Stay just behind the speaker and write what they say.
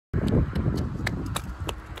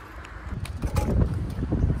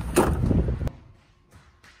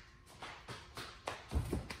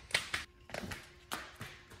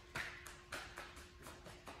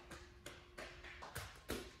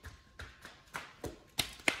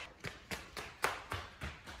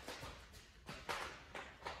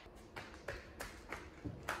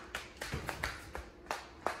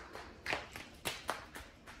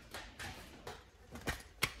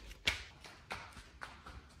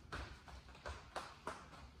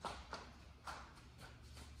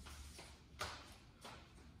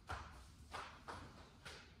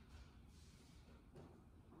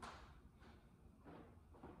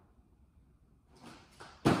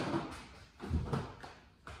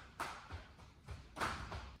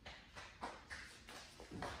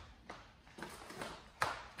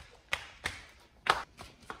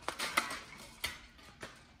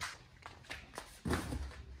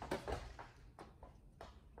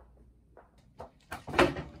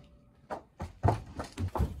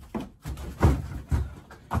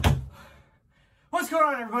What's going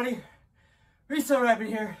on, everybody? Resale Rabbit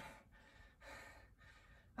here.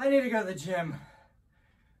 I need to go to the gym.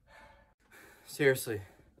 Seriously,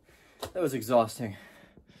 that was exhausting.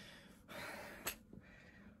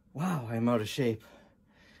 Wow, I'm out of shape.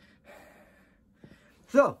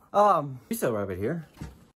 So, Resale Rabbit here.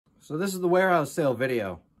 So this is the warehouse sale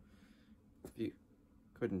video. If you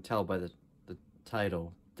couldn't tell by the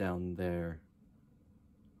title down there.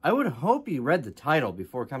 I would hope you read the title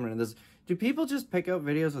before coming to this. Do people just pick out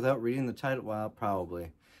videos without reading the title? Well,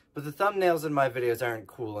 probably. But the thumbnails in my videos aren't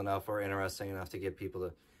cool enough or interesting enough to get people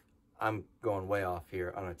to... I'm going way off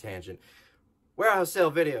here on a tangent. Warehouse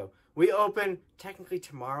sale video. We open technically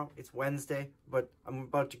tomorrow. It's Wednesday, but I'm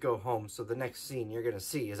about to go home. So the next scene you're going to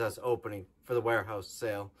see is us opening for the warehouse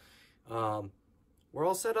sale. We're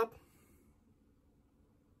all set up.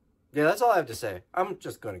 Yeah, that's all I have to say. I'm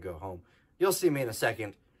just going to go home. You'll see me in a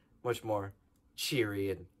second. Much more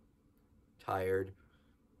cheery and tired,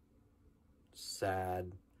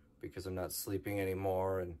 sad because I'm not sleeping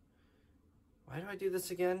anymore. And why do I do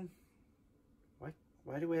this again?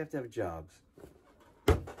 Why do we have to have jobs?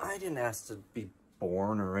 I didn't ask to be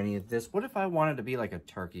born or any of this. What if I wanted to be like a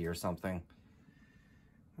turkey or something?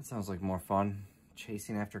 That sounds like more fun.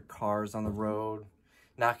 Chasing after cars on the road,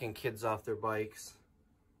 knocking kids off their bikes.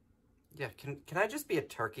 Yeah, can I just be a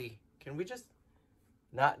turkey? Can we just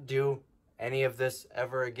not do any of this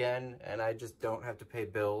ever again, and I just don't have to pay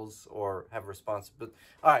bills or have responsibility?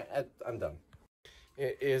 All right, I'm done.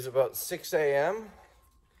 It is about 6 a.m.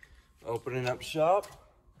 Opening up shop.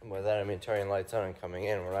 And by that, I mean turning lights on and coming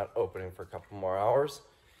in. We're not opening for a couple more hours.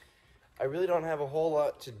 I really don't have a whole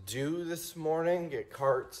lot to do this morning. Get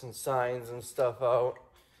carts and signs and stuff out.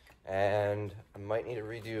 And I might need to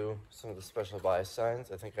redo some of the special buy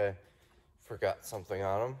signs. I think I forgot something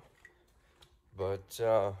on them. But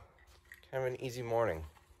kind of an easy morning.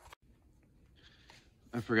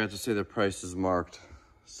 I forgot to say the price is marked,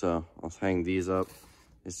 so I'll hang these up.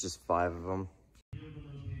 It's just 5 of them.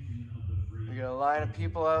 We got a line of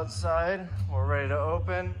people outside. We're ready to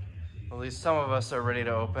open. At least some of us are ready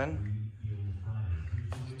to open.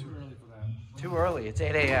 It's too early for that. Too early. It's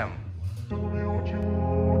 8 a.m.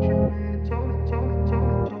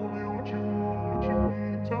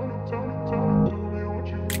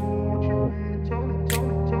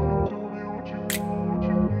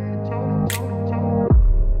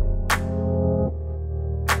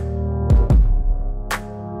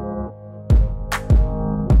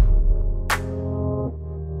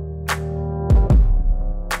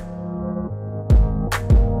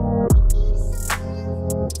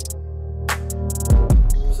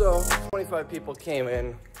 So 25 people came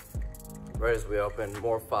in right as we opened.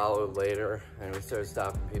 More followed later, and we started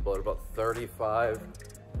stopping people at about 35.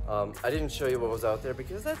 I didn't show you what was out there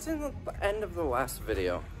because that's in the end of the last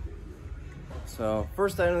video. So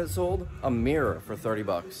first item that sold, a mirror for 30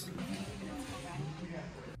 bucks.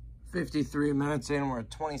 53 minutes in, we're at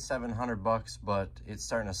 2,700 bucks, but it's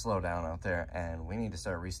starting to slow down out there and we need to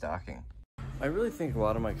start restocking. I really think a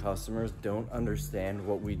lot of my customers don't understand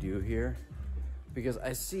what we do here, because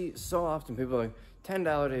I see so often people are like,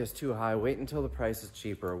 $10 day is too high, wait until the price is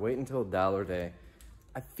cheaper, wait until $1 day.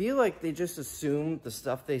 I feel like they just assume the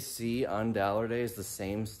stuff they see on $1 day is the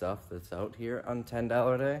same stuff that's out here on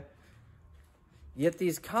 $10 day. Yet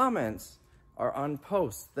these comments are on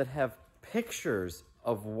posts that have pictures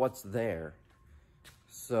of what's there.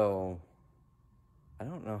 So I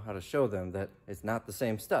don't know how to show them that it's not the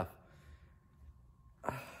same stuff.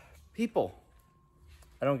 People,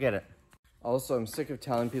 I don't get it. Also, I'm sick of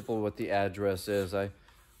telling people what the address is. I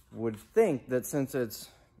would think that since it's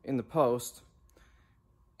in the post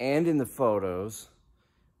and in the photos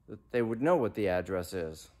that they would know what the address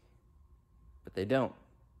is. But they don't.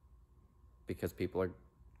 Because people are,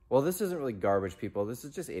 well, this isn't really garbage people. This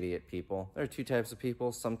is just idiot people. There are two types of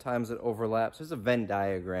people. Sometimes it overlaps. There's a Venn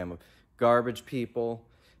diagram of garbage people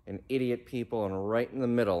and idiot people, and right in the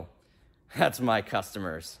middle, that's my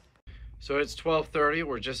customers. So it's 12:30.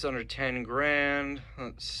 We're just under 10 grand.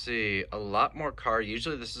 Let's see, a lot more car.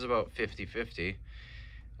 Usually this is about 50-50.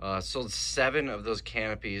 Sold 7 of those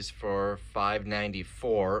canopies for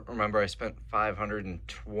 $594. Remember, I spent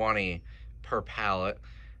 $520 per pallet,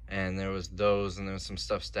 and there was those, and there was some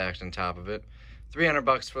stuff stacked on top of it.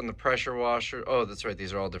 $300 from the pressure washer. Oh, that's right,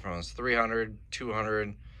 these are all different ones. $300,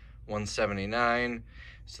 $200, $179.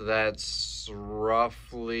 So that's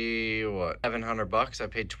roughly what, $700. I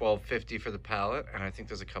paid $12.50 for the pallet, and I think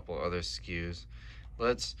there's a couple other SKUs.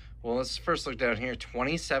 Let's first look down here.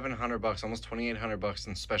 $2,700, almost $2,800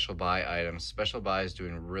 in special buy items. Special buy is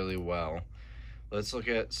doing really well. Let's look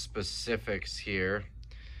at specifics here.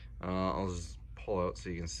 I'll just pull out so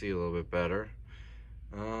you can see a little bit better.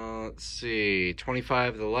 Let's see,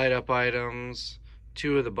 25 of the light up items,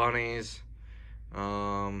 2 of the bunnies.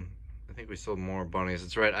 I think we sold more bunnies.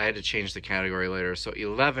 That's right, I had to change the category later. So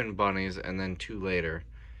 11 bunnies and then 2 later.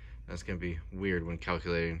 That's gonna be weird when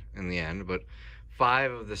calculating in the end, but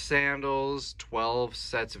 5 of the sandals, 12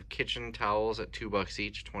 sets of kitchen towels at $2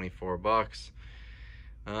 each, $24.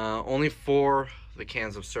 Only 4 of the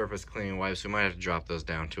cans of surface cleaning wipes. We might have to drop those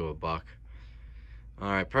down to $1.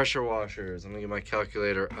 All right, pressure washers. Let me get my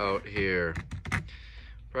calculator out here.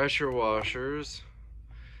 Pressure washers,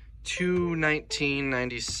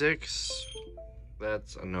 $219.96.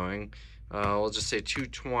 That's annoying. We'll just say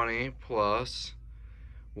 $220 plus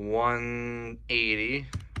 $180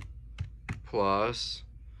 plus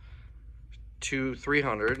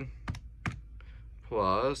 $300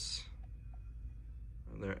 plus,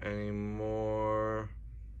 are there any more?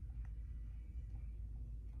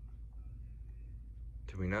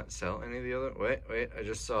 Did we not sell any of the other? Wait, I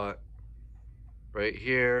just saw it right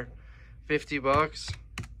here. $50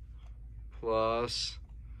 plus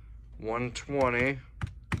 $120.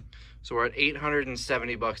 So we're at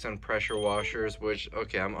 $870 on pressure washers, which,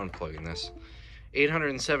 okay, I'm unplugging this.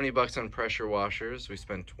 $870 on pressure washers. We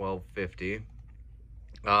spent $12.50.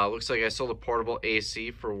 Looks like I sold a portable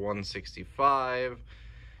AC for $165.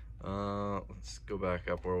 Let's go back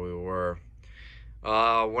up where we were.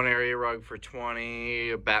 One area rug for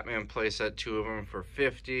 $20. A Batman playset, 2 of them for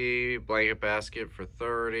 $50. Blanket basket for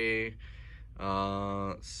 $30.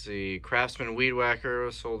 Let's see, Craftsman weed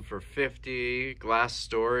whacker sold for $50. Glass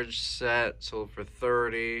storage set sold for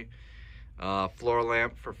 $30. Floor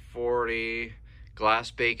lamp for $40.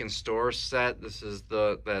 Glass bake and store set. This is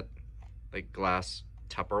that like glass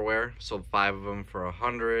Tupperware. Sold 5 of them for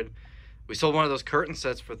 $100. We sold one of those curtain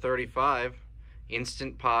sets for $35.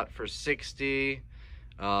 Instant pot for $60.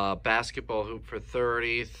 Basketball hoop for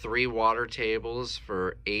 $30. 3 water tables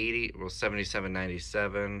for $80. Well,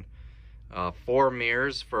 $77.97. 4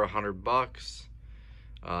 mirrors for $100.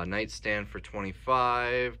 Nightstand for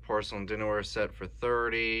 $25. Porcelain dinnerware set for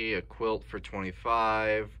 $30. A quilt for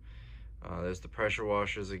 $25. There's the pressure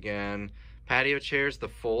washers again. Patio chairs, the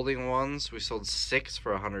folding ones, we sold 6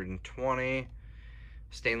 for $120.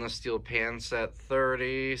 Stainless steel pan set,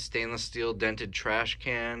 $30. Stainless steel dented trash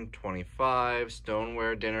can, $25.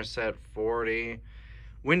 Stoneware dinner set, $40.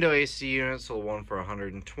 Window AC unit, sold 1 for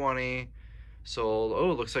 $120. Sold,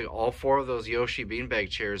 oh, looks like all 4 of those Yoshi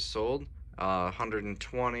beanbag chairs sold,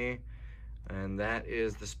 $120. And that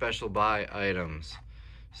is the special buy items.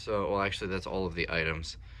 So, well, actually, that's all of the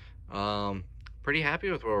items. Pretty happy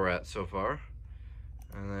with where we're at so far.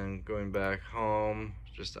 And then going back home,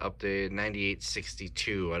 just to update,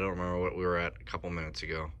 98.62. I don't remember what we were at a couple minutes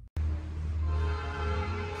ago.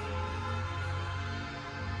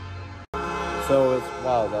 So it's,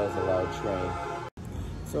 wow, that was a loud train.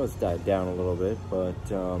 So it's died down a little bit, but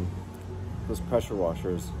those pressure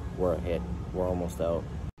washers were a hit. We're almost out.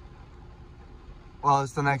 Well,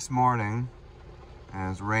 it's the next morning,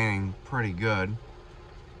 and it's raining pretty good.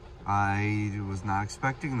 I was not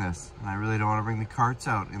expecting this, and I really don't want to bring the carts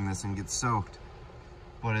out in this and get soaked.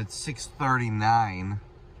 But it's 6:39,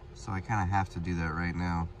 so I kind of have to do that right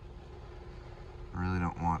now. I really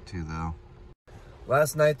don't want to, though.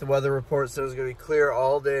 Last night, the weather report said it was going to be clear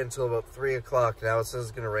all day until about 3 o'clock. Now it says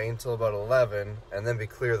it's going to rain until about 11, and then be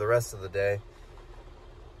clear the rest of the day.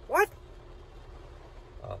 What?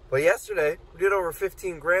 But yesterday, we did over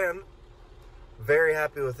 15 grand. Very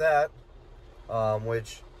happy with that,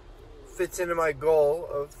 which fits into my goal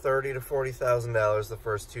of $30,000 to $40,000 the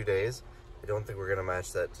first 2 days. I don't think we're going to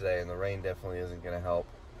match that today, and the rain definitely isn't going to help.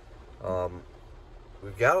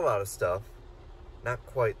 We've got a lot of stuff. Not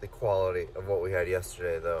quite the quality of what we had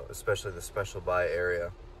yesterday though, especially the special buy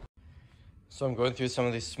area. So I'm going through some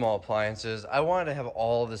of these small appliances. I wanted to have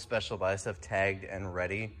all of the special buy stuff tagged and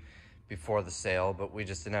ready before the sale, but we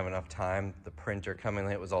just didn't have enough time. The printer coming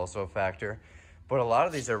late was also a factor. But a lot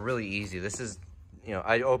of these are really easy. This is, you know,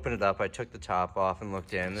 I opened it up, I took the top off and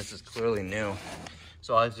looked in. This is clearly new.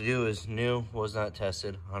 So all I have to do is new, was not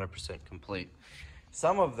tested, 100% complete.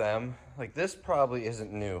 Some of them, like this probably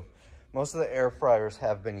isn't new. Most of the air fryers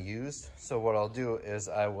have been used. So what I'll do is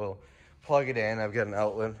I will plug it in. I've got an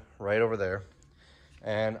outlet right over there.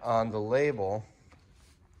 And on the label,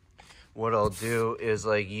 what I'll do is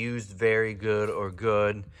like used very good or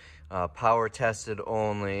good, power tested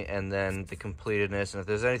only, and then the completedness. And if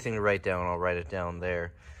there's anything to write down, I'll write it down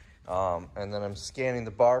there. And then I'm scanning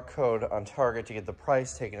the barcode on Target to get the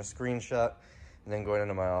price, taking a screenshot, and then going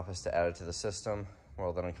into my office to add it to the system.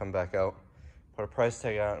 Well, then I come back out, put a price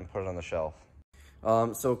tag on it, and put it on the shelf.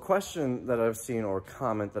 So a question that I've seen, or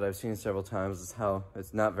comment that I've seen several times, is how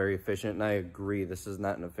it's not very efficient, and I agree, this is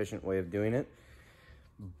not an efficient way of doing it,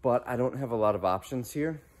 but I don't have a lot of options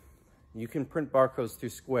here. You can print barcodes through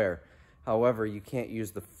Square. However, you can't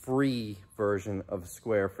use the free version of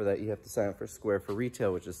Square. For that, you have to sign up for Square for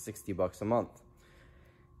retail, which is $60 a month.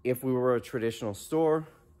 If we were a traditional store,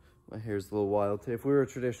 well, here's a little wild tip. If we were a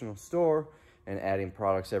traditional store and adding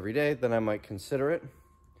products every day, then I might consider it.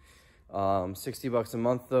 $60 a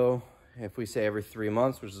month though, if we say every 3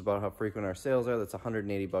 months, which is about how frequent our sales are, that's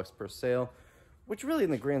 $180 per sale, which really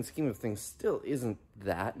in the grand scheme of things still isn't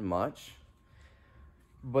that much.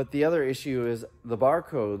 But the other issue is the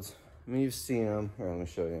barcodes. I mean, you've seen them. Here, let me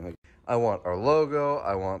show you. I want our logo,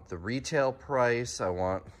 I want the retail price, I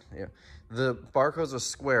want, you know, the barcodes with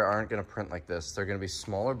Square aren't going to print like this. They're going to be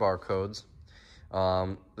smaller barcodes.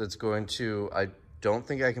 That's going to, I don't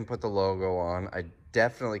think I can put the logo on. I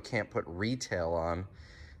definitely can't put retail on.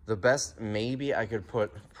 The best, maybe I could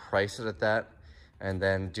put price it at that and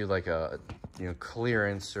then do like a, you know,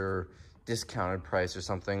 clearance or discounted price or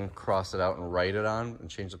something, cross it out and write it on and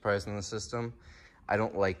change the price in the system. I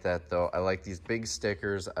don't like that though. I like these big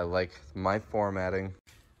stickers. I like my formatting.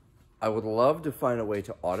 I would love to find a way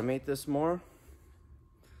to automate this more.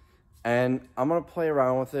 And I'm gonna play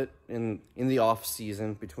around with it in the off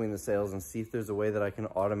season between the sales and see if there's a way that I can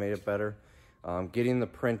automate it better. Getting the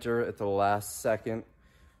printer at the last second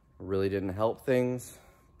really didn't help things,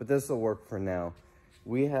 but this will work for now.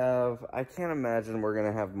 We have, I can't imagine we're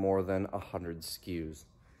gonna have more than 100 SKUs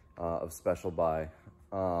of special buy.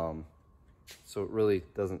 So it really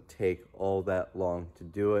doesn't take all that long to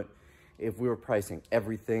do it. If we were pricing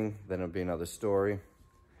everything, then it'd be another story,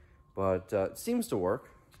 but it seems to work.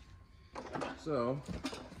 So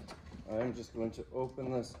I'm just going to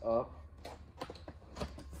open this up.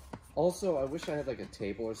 Also, I wish I had like a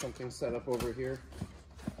table or something set up over here.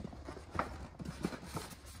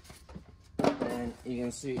 And you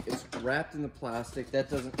can see it's wrapped in the plastic. That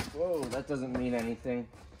doesn't, whoa, that doesn't mean anything.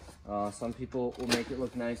 Some people will make it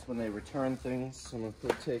look nice when they return things. So I'm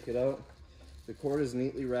gonna take it out. The cord is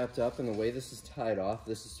neatly wrapped up, and the way this is tied off,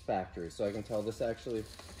 this is factory. So I can tell this actually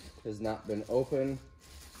has not been open.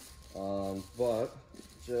 But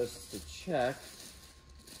just to check,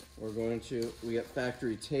 we got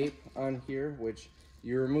factory tape on here, which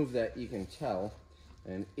you remove that, you can tell.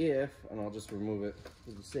 And I'll just remove it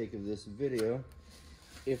for the sake of this video,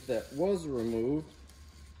 if that was removed,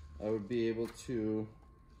 I would be able to,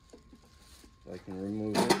 if I can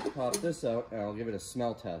remove it, pop this out, and I'll give it a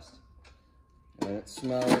smell test. And it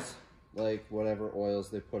smells like whatever oils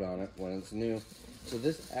they put on it when it's new. So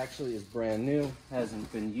this actually is brand new,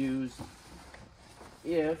 hasn't been used.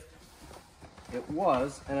 If it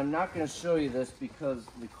was, and I'm not going to show you this because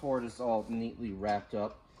the cord is all neatly wrapped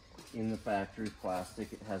up in the factory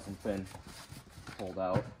plastic. It hasn't been pulled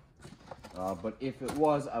out. But if it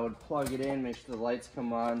was, I would plug it in, make sure the lights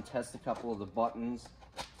come on, test a couple of the buttons,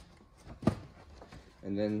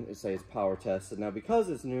 and then say it's power tested. Now because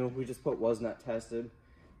it's new, we just put was not tested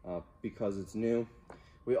because it's new.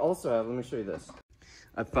 We also have, let me show you this.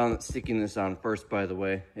 I found that sticking this on first, by the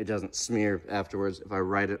way, it doesn't smear afterwards. If I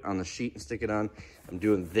write it on the sheet and stick it on, I'm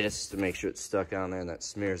doing this to make sure it's stuck on there and that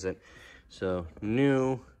smears it. So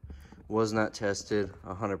new, was not tested,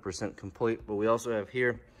 100% complete. But we also have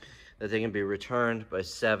here that they can be returned by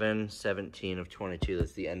 7/17 of 22.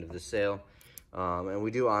 That's the end of the sale. And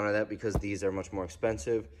we do honor that because these are much more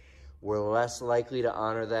expensive. We're less likely to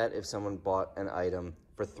honor that if someone bought an item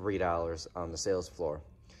for $3 on the sales floor.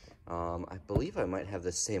 I believe I might have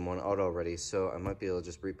the same one out already, so I might be able to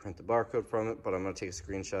just reprint the barcode from it, but I'm going to take a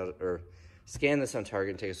screenshot or scan this on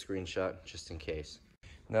Target and take a screenshot just in case.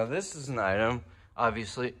 Now this is an item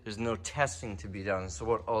Obviously, there's no testing to be done. So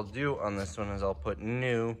what I'll do on this one is I'll put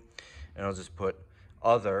new, and I'll just put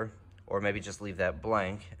other, or maybe just leave that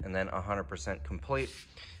blank, and then 100% complete.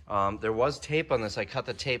 There was tape on this. I cut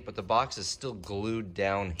the tape, but the box is still glued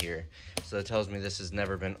down here. So that tells me this has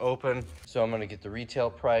never been opened. So I'm gonna get the retail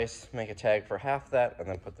price, make a tag for half that, and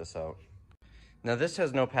then put this out. Now this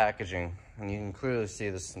has no packaging, and you can clearly see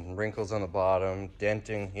there's some wrinkles on the bottom,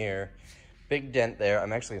 denting here, big dent there.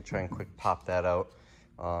 I'm actually gonna try and quick pop that out.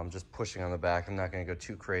 Just pushing on the back. I'm not gonna go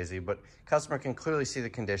too crazy, but customer can clearly see the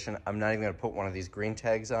condition. I'm not even gonna put one of these green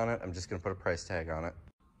tags on it. I'm just gonna put a price tag on it.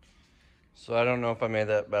 So I don't know if I made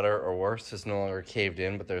that better or worse. It's no longer caved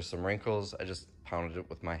in, but there's some wrinkles. I just pounded it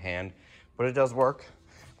with my hand, but it does work.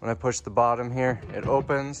 When I push the bottom here, it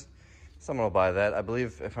opens. Someone will buy that. I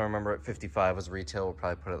believe, if I remember, at 55 was retail. We'll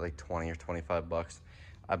probably put it like 20 or 25 bucks.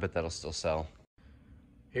 I bet that'll still sell.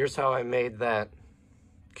 Here's how I made that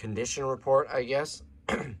condition report, I guess.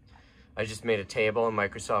 I just made a table in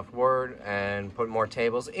Microsoft Word and put more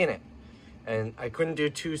tables in it. And I couldn't do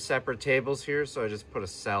two separate tables here, so I just put a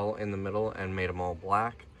cell in the middle and made them all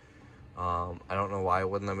black. I don't know why it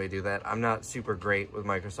wouldn't let me do that. I'm not super great with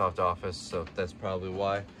Microsoft Office, so that's probably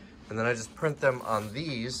why. And then I just print them on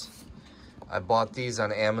these. I bought these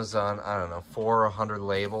on Amazon, I don't know, 400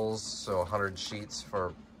 labels, so 100 sheets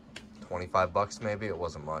for 25 bucks maybe. It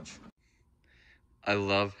wasn't much. I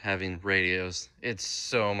love having radios. It's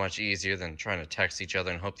so much easier than trying to text each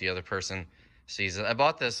other and hope the other person sees it. I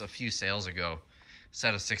bought this a few sales ago.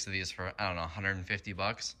 Set of 6 of these for, I don't know, 150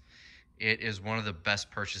 bucks. It is one of the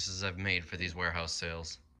best purchases I've made for these warehouse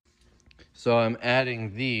sales. So I'm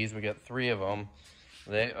adding these. We got 3 of them.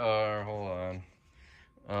 They are, hold on,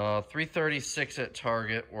 $336 at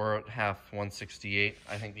Target. We're at half $168.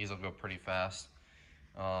 I think these will go pretty fast.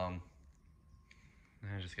 I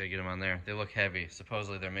just gotta get them on there. They look heavy.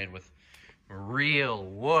 Supposedly they're made with real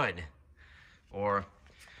wood or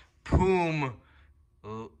poom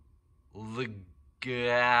legal.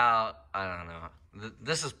 I don't know.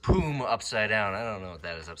 This is poom upside down. I don't know what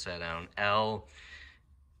that is upside down. L-E-A-D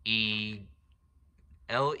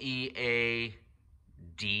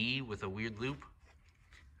with a weird loop.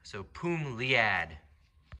 So poom liad.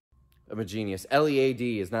 I'm a genius.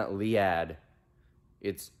 L-E-A-D is not liad.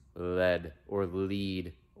 It's lead or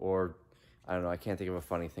lead or I don't know. I can't think of a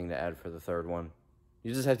funny thing to add for the third one.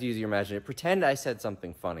 You just have to use your imagination. Pretend I said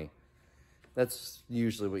something funny. That's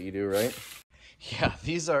usually what you do, right? Yeah,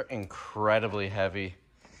 these are incredibly heavy.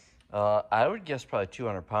 I would guess probably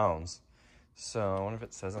 200 pounds. So I wonder if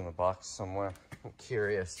it says on the box somewhere. I'm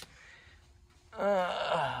curious.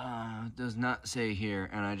 It does not say here,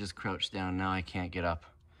 and I just crouched down. Now I can't get up.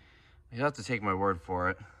 You'll have to take my word for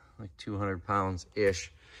it. Like 200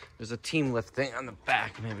 pounds-ish. There's a team lift thing on the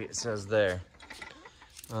back. Maybe it says there.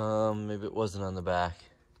 Maybe it wasn't on the back.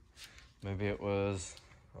 Maybe it was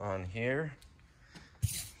on here.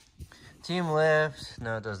 Team lift.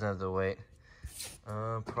 No, it doesn't have the weight.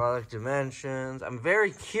 Product dimensions. I'm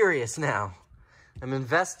very curious now. I'm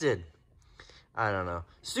invested. I don't know.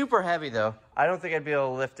 Super heavy though. I don't think I'd be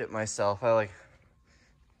able to lift it myself. I like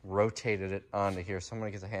rotated it onto here. So I'm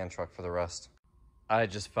gonna get the hand truck for the rest. I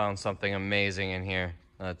just found something amazing in here.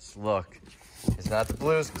 Let's look. It's not the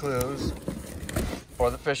Blue's Clues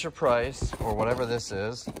or the Fisher Price or whatever this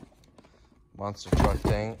is. Monster truck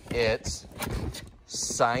thing. It's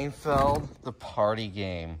Seinfeld the Party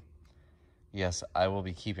Game. Yes, I will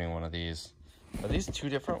be keeping one of these. Are these 2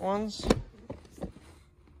 different ones?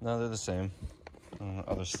 No, they're the same.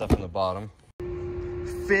 Other stuff in the bottom.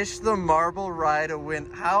 Fish the Marble Ride to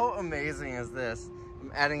Win. How amazing is this?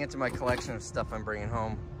 I'm adding it to my collection of stuff I'm bringing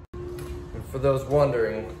home. And for those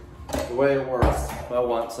wondering, the way it works, if I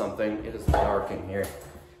want something, it is dark in here.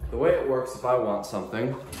 The way it works if I want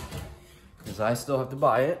something is I still have to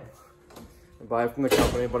buy it. I buy it from the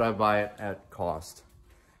company, but I buy it at cost.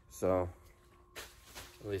 So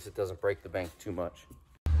at least it doesn't break the bank too much.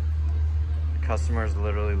 The customer is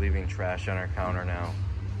literally leaving trash on our counter now.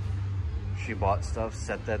 She bought stuff,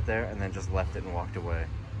 set that there, and then just left it and walked away.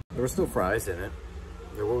 There were still fries in it.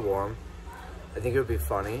 They were warm. I think it would be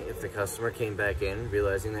funny if the customer came back in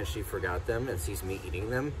realizing that she forgot them and sees me eating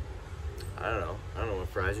them. I don't know. I don't know what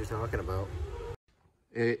fries you're talking about.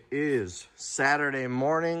 It is Saturday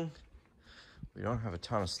morning. We don't have a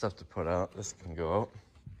ton of stuff to put out. This can go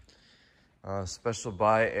out. Special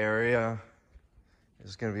buy area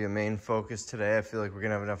is going to be a main focus today. I feel like we're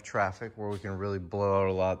going to have enough traffic where we can really blow out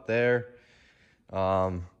a lot there.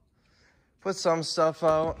 Put some stuff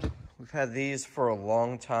out. We've had these for a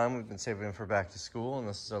long time. We've been saving them for back to school, and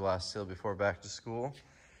this is our last sale before back to school.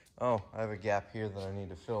 Oh, I have a gap here that I need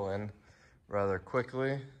to fill in rather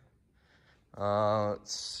quickly.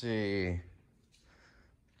 Let's see.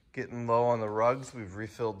 Getting low on the rugs. We've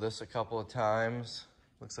refilled this a couple of times.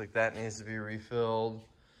 Looks like that needs to be refilled.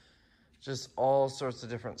 Just all sorts of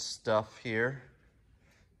different stuff here.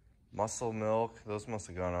 Muscle milk. Those must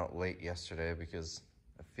have gone out late yesterday because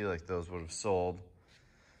I feel like those would have sold.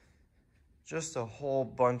 Just a whole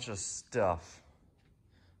bunch of stuff.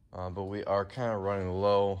 But we are kind of running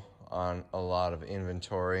low on a lot of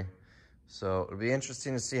inventory. So it'll be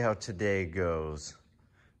interesting to see how today goes.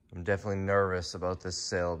 I'm definitely nervous about this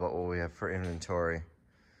sale, about what we have for inventory.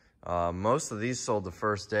 Most of these sold the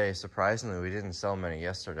first day. Surprisingly, we didn't sell many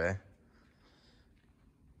yesterday.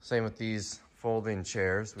 Same with these folding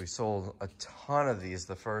chairs. We sold a ton of these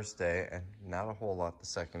the first day and not a whole lot the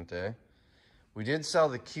second day. We did sell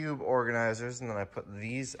the cube organizers, and then I put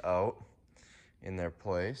these out in their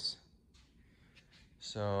place.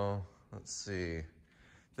 So let's see.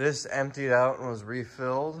 This emptied out and was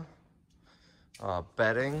refilled.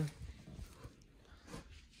 Bedding.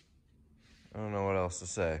 I don't know what else to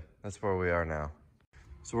say. That's where we are now.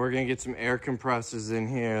 So we're gonna get some air compressors in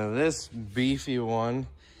here. This beefy one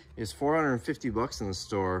is 450 bucks in the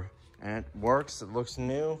store, and it works. It looks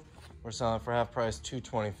new. We're selling it for half price,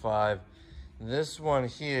 $225. This one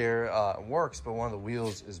here works, but one of the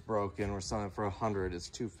wheels is broken. We're selling it for $100. It's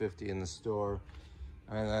 $250 in the store.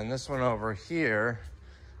 And then this one over here,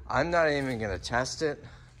 I'm not even gonna test it.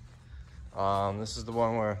 This is the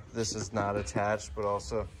one where this is not attached, but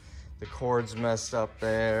also the cord's messed up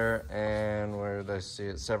there. And where did I see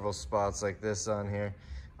it? Several spots like this on here.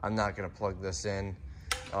 I'm not gonna plug this in.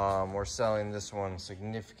 We're selling this one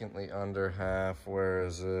significantly under half. Where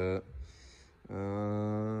is it?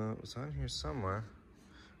 It was on here somewhere.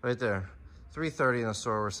 Right there. $330 in the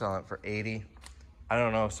store. We're selling it for $80. I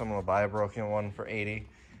don't know if someone will buy a broken one for $80,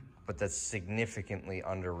 but that's significantly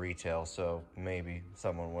under retail, so maybe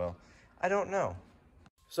someone will. I don't know.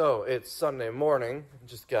 So it's Sunday morning.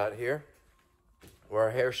 Just got here. We're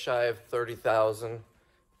a hair shy of 30,000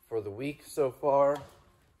 for the week so far.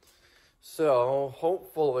 So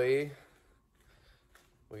hopefully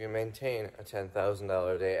we can maintain a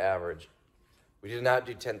 $10,000 a day average. We did not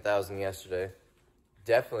do 10,000 yesterday.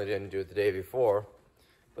 Definitely didn't do it the day before.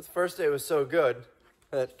 But the first day was so good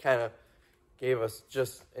that kind of gave us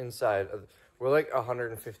just inside of, we're like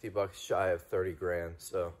 150 bucks shy of 30 grand.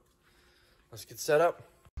 So let's get set up.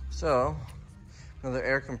 So another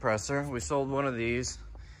air compressor. We sold one of these.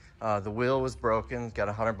 The wheel was broken, got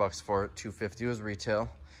 100 bucks for it. 250 was retail.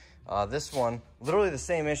 This one, literally the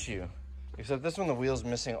same issue. Except this one, the wheel's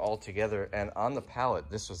missing altogether, and on the pallet,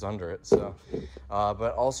 this was under it. So,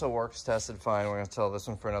 but also works, tested fine. We're gonna sell this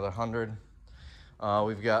one for another 100.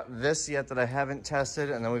 We've got this yet that I haven't tested,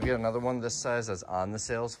 and then we've got another one this size that's on the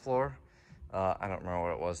sales floor. I don't remember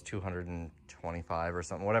what it was, 225 or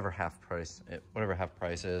something, whatever half price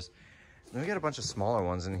is. And then we got a bunch of smaller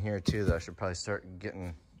ones in here too that I should probably start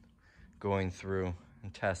going through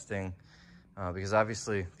and testing, because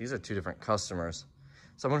obviously these are two different customers.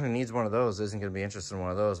 Someone who needs one of those isn't going to be interested in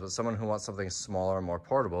one of those, but someone who wants something smaller and more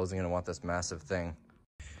portable isn't going to want this massive thing.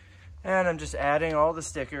 And I'm just adding all the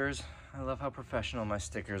stickers. I love how professional my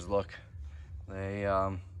stickers look. They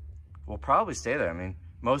will probably stay there. I mean,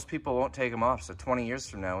 most people won't take them off, so 20 years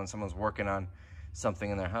from now when someone's working on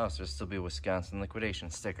something in their house, there'll still be a Wisconsin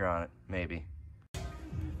liquidation sticker on it, maybe.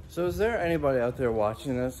 So is there anybody out there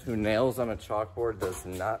watching this who nails on a chalkboard does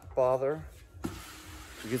not bother?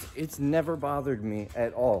 Because it's never bothered me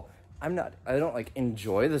at all. I don't like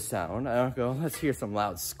enjoy the sound. I don't go, let's hear some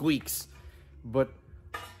loud squeaks, but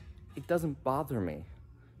it doesn't bother me.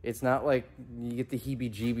 It's not like you get the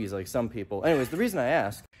heebie-jeebies like some people. Anyways, the reason I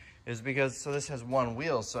ask is because, so this has one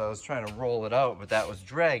wheel, so I was trying to roll it out, but that was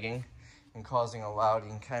dragging and causing a loud, you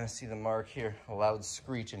can kind of see the mark here, a loud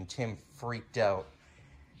screech, and Tim freaked out.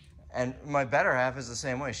 And my better half is the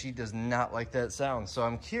same way. She does not like that sound. So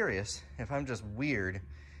I'm curious if I'm just weird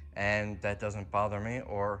and that doesn't bother me,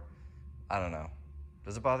 or I don't know.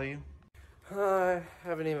 Does it bother you? I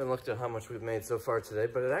haven't even looked at how much we've made so far today,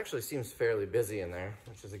 but it actually seems fairly busy in there,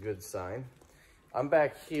 which is a good sign. I'm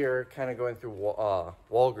back here kind of going through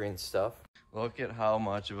Walgreens stuff. Look at how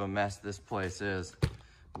much of a mess this place is.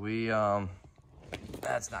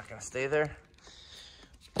 That's not gonna stay there.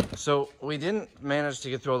 So we didn't manage to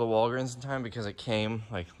get through all the Walgreens in time because it came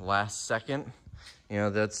like last second. You know,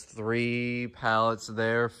 that's 3 pallets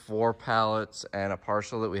there, 4 pallets, and a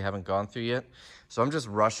partial that we haven't gone through yet. So I'm just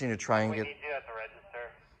rushing to try and get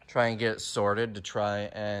it sorted, to try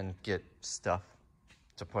and get stuff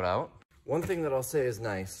to put out. One thing that I'll say is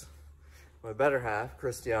nice. My better half,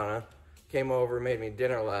 Christiana, came over and made me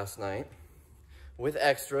dinner last night with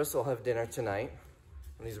extras, so I'll have dinner tonight.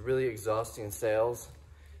 on these really exhausting sales,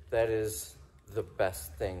 that is the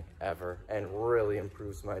best thing ever and really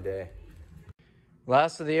improves my day.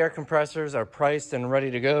 Last of the air compressors are priced and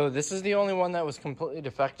ready to go. This is the only one that was completely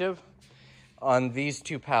defective on these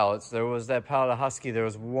two pallets. There was that pallet of Husky. There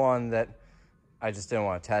was one that I just didn't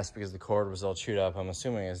want to test because the cord was all chewed up. I'm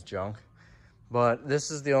assuming it's junk. But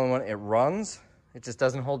this is the only one. It runs. It just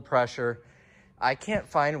doesn't hold pressure. I can't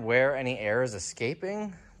find where any air is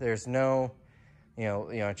escaping. There's no,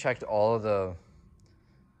 I checked all of the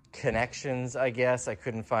connections, I guess. I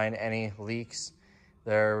couldn't find any leaks.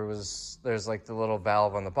 There's like the little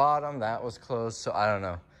valve on the bottom that was closed. So I don't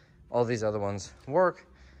know. All these other ones work.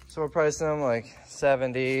 So we're pricing them like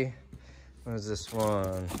 70. What is this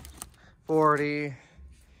one? 40. I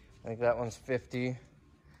think that one's 50.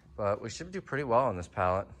 But we should do pretty well on this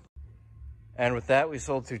pallet. And with that, we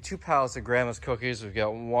sold through 2 pallets of Grandma's cookies. We've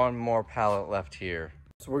got 1 more pallet left here.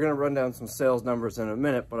 So we're gonna run down some sales numbers in a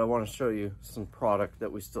minute, but I wanna show you some product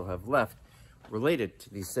that we still have left related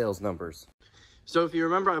to these sales numbers. So if you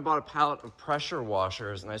remember, I bought a pallet of pressure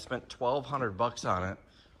washers and I spent $1,200 on it.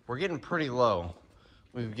 We're getting pretty low.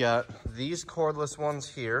 We've got these cordless ones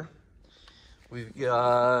here. We've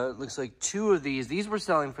got, looks like 2 of these. These were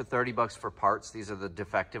selling for $30 for parts. These are the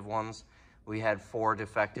defective ones. We had 4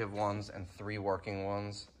 defective ones and 3 working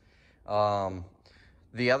ones.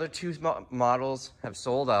 The other 2 models have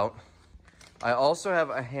sold out. I also have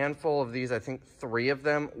a handful of these, I think 3 of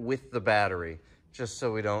them with the battery, just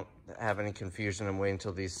so we don't have any confusion and wait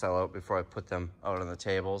until these sell out before I put them out on the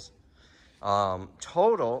tables.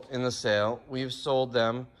 Total in the sale, we've sold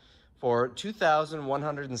them for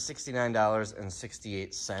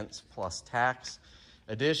 $2,169.68 plus tax.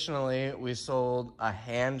 Additionally, we sold a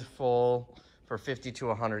handful for $50 to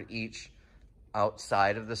 $100 each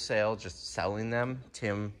outside of the sale, just selling them.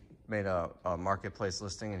 Tim made a marketplace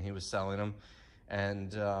listing and he was selling them.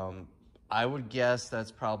 And I would guess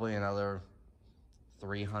that's probably another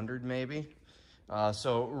 300 maybe.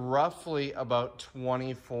 So roughly about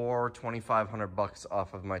 $2,500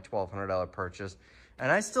 off of my $1,200 purchase.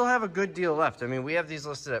 And I still have a good deal left. I mean, we have these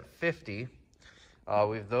listed at 50.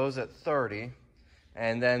 We have those at 30.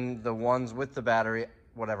 And then the ones with the battery,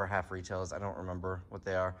 whatever half retail is, I don't remember what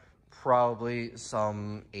they are. Probably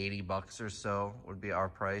some $80 or so would be our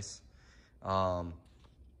price. Now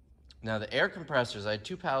the air compressors, I had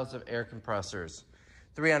 2 pallets of air compressors,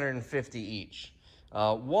 $350 each.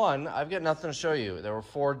 One, I've got nothing to show you. There were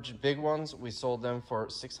 4 big ones. We sold them for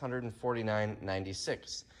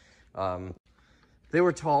 $649.96. They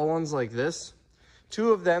were tall ones like this.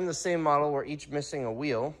 2 of them, the same model, were each missing a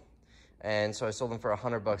wheel. And so I sold them for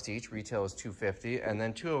 $100 each. Retail was $250. And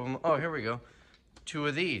then 2 of them, oh, here we go. 2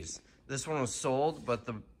 of these. This one was sold, but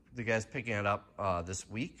the guy's picking it up this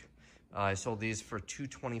week. I sold these for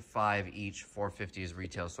 $225 each. $450 is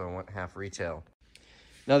retail, so I went half retail.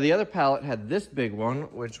 Now the other pallet had this big one,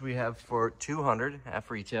 which we have for $200,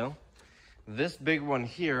 half retail. This big one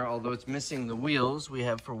here, although it's missing the wheels, we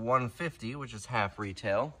have for $150, which is half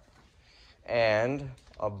retail. And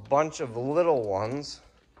a bunch of little ones,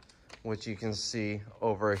 which you can see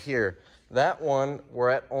over here. That one, we're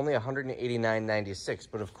at only $189.96,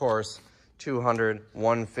 but of course, $200,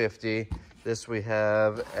 $150. This we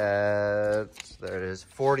have at, there it is,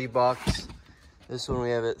 $40. This one we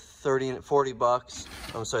have at $40.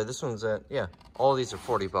 I'm sorry, this one's at, yeah, all these are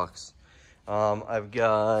 $40. I've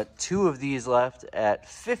got 2 of these left at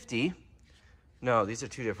 50. No, these are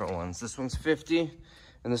 2 different ones. This one's 50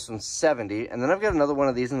 and this one's 70. And then I've got another one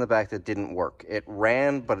of these in the back that didn't work. It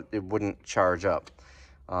ran, but it wouldn't charge up.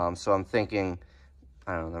 So I'm thinking,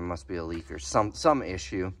 I don't know, there must be a leak or some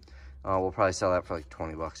issue. We'll probably sell that for like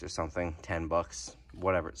 $20 or something, $10,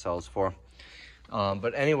 whatever it sells for.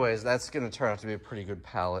 But anyways, that's going to turn out to be a pretty good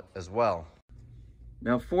pallet as well.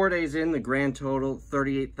 Now, 4 days in, the grand total,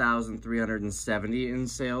 $38,370 in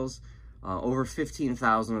sales. Over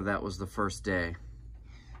 15,000 of that was the first day.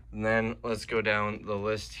 And then let's go down the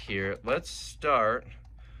list here. Let's start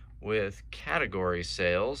with category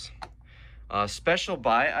sales. Special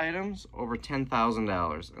buy items, over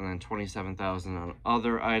 $10,000, and then $27,000 on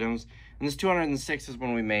other items. And this 206 is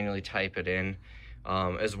when we manually type it in.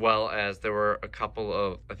 As well as there were a couple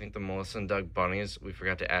of, I think, the Melissa and Doug bunnies. We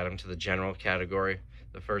forgot to add them to the general category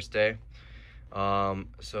the first day.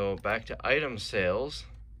 So back to item sales.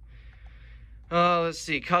 Let's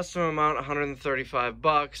see, custom amount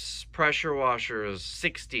 $135. Pressure washers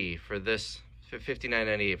 60 for this,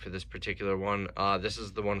 $59.98 for this particular one. This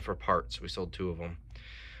is the one for parts. We sold 2 of them.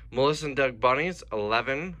 Melissa and Doug bunnies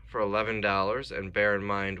 11 for $11. And bear in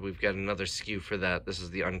mind, we've got another SKU for that. This is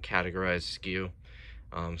the uncategorized SKU.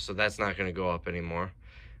 So that's not going to go up anymore.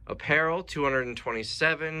 Apparel,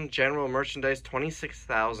 $227. General merchandise,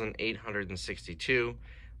 $26,862.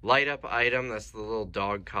 Light up item, that's the little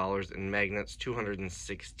dog collars and magnets,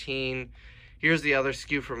 $216. Here's the other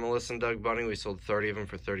SKU for Melissa and Doug Bunny. We sold 30 of them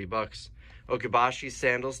for 30 bucks. Okabashi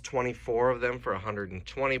sandals, 24 of them for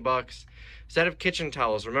 120 bucks. Set of kitchen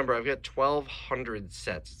towels. Remember, I've got 1,200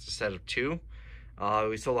 sets. It's a set of 2.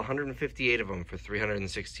 We sold 158 of them for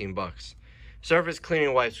 316 bucks. Surface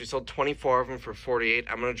cleaning wipes, we sold 24 of them for 48.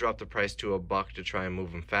 I'm going to drop the price to $1 to try and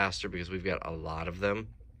move them faster because we've got a lot of them.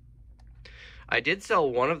 I did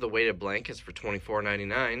sell one of the weighted blankets for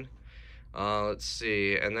 $24.99. Let's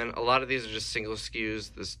see, and then a lot of these are just single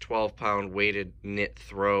SKUs. This 12-pound weighted knit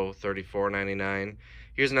throw, $34.99.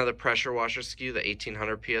 Here's another pressure washer SKU, the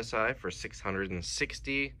 1800 PSI for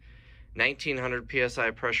 $660. 1900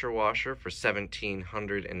 PSI pressure washer for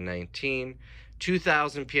 $1,719.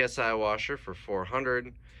 2000 PSI washer for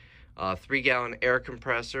 $400. 3-gallon air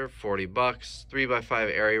compressor, 40 bucks.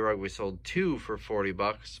 3x5 area rug, we sold 2 for 40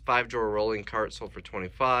 bucks. 5-drawer rolling cart sold for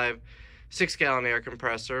 25. 6-gallon air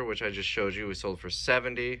compressor, which I just showed you, we sold for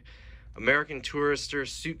 70. American Tourister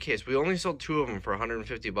suitcase, we only sold 2 of them for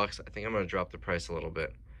 150 bucks. I think I'm going to drop the price a little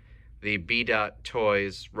bit. The B-Dot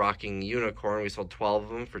Toys rocking unicorn, we sold 12 of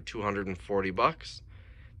them for 240 bucks.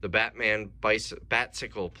 The Batman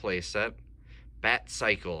Batcycle playset,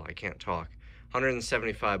 Batcycle, I can't talk,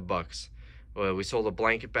 175 bucks. Well, we sold a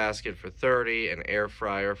blanket basket for 30, an air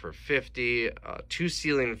fryer for 50, 2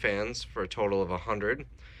 ceiling fans for a total of 100.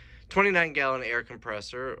 29-gallon air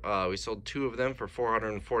compressor, we sold 2 of them for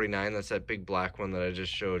 449. That's that big black one that I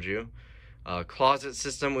just showed you. Closet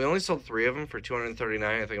system, we only sold 3 of them for 239.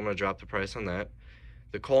 I think I'm going to drop the price on that.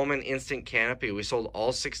 The Coleman instant canopy, we sold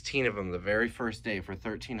all 16 of them the very first day for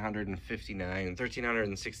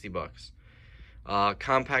 $1,360 bucks.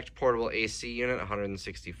 Compact portable AC unit,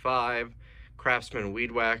 165. Craftsman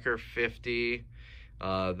weed whacker, 50.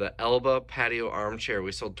 The Elba patio armchair,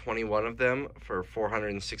 we sold 21 of them for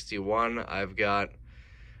 461. I've got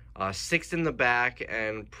 6 in the back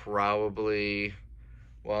and probably,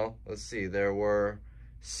 well, let's see, there were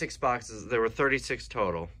 6 boxes, there were 36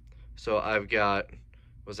 total. So I've got,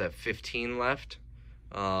 was that 15 left?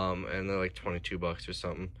 And they're like 22 bucks or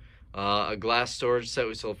something. A glass storage set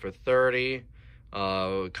we sold for 30.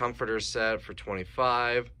 Comforter set for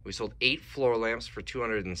 25. We sold 8 floor lamps for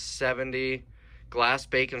 270. Glass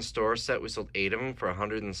bacon store set, we sold 8 of them for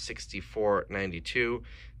 $164.92.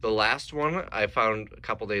 The last one I found a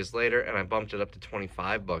couple days later, and I bumped it up to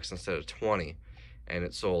 25 bucks instead of 20, and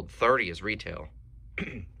it sold 30 as retail.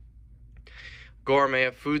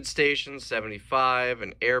 Gourmet food station, 75.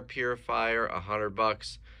 An air purifier, 100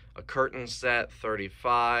 bucks. A curtain set,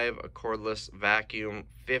 35. A cordless vacuum,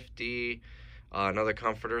 50. Another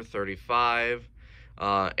comforter, 35.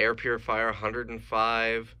 Air purifier,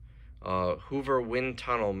 105. Hoover Wind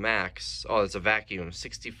Tunnel Max, oh, it's a vacuum,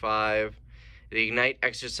 65. The Ignite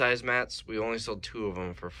exercise mats, we only sold 2 of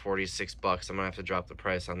them for 46 bucks. I'm gonna have to drop the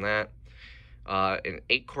price on that. An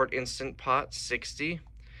 8-quart instant pot, 60.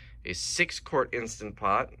 A 6-quart instant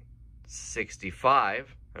pot,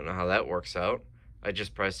 65. I don't know how that works out. I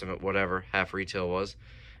just priced them at whatever half retail was.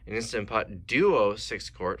 An instant pot duo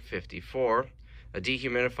 6-quart, 54. A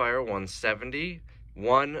dehumidifier, 170.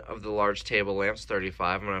 1 of the large table lamps,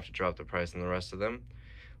 35. I'm gonna have to drop the price on the rest of them.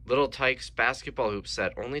 Little Tykes basketball hoop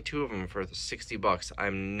set, only 2 of them for 60 bucks.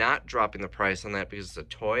 I'm not dropping the price on that because it's a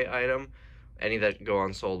toy item. Any that go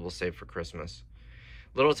unsold we'll save for Christmas.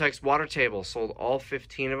 Little Tykes water table, sold all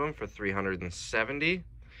 15 of them for 370.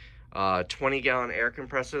 20-gallon air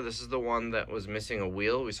compressor. This is the one that was missing a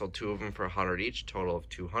wheel. We sold 2 of them for 100 each, total of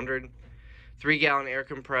 200. 3-gallon air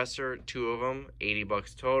compressor, 2 of them, 80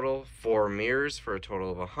 bucks total. 4 mirrors for a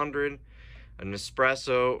total of 100. An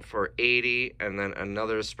espresso for 80, and then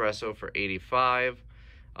another espresso for 85.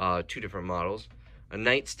 2 different models. A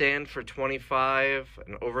nightstand for 25.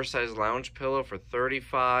 An oversized lounge pillow for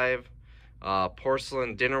 35.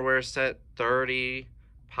 Porcelain dinnerware set, 30.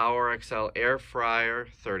 Power XL air fryer,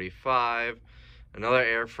 35. Another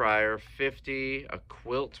air fryer, 50. A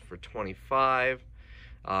quilt for 25.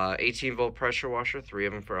 18-volt pressure washer, 3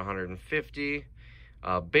 of them for 150.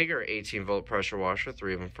 Bigger 18-volt pressure washer,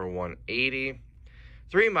 3 of them for 180.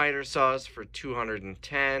 3 miter saws for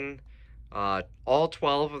 210. All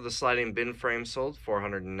 12 of the sliding bin frames sold,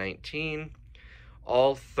 419.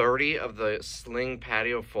 All 30 of the sling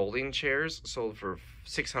patio folding chairs sold for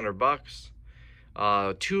 600 bucks.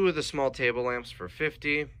 2 of the small table lamps for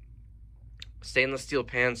 50. Stainless steel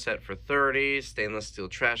pan set for 30. Stainless steel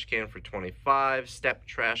trash can for 25. Step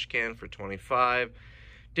trash can for 25.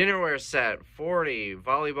 Dinnerware set, 40.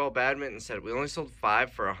 Volleyball badminton set, we only sold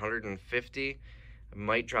 5 for 150. I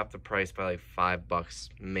might drop the price by like $5,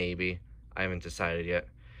 maybe. I haven't decided yet.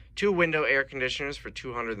 2 window air conditioners for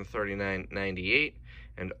 $239.98,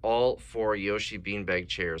 and all 4 Yoshi beanbag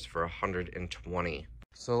chairs for $120.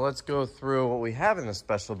 So let's go through what we have in the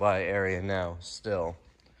special buy area now still.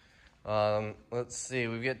 Let's see,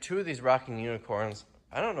 we've got 2 of these rocking unicorns.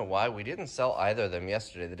 I don't know why we didn't sell either of them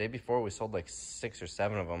yesterday. The day before we sold like 6 or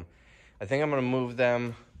 7 of them. I think I'm gonna move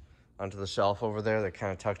them onto the shelf over there. They're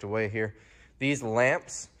kind of tucked away here. These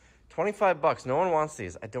lamps, $25. No one wants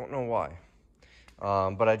these. I don't know why.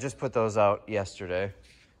 But I just put those out yesterday.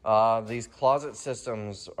 These closet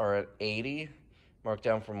systems are at $80, marked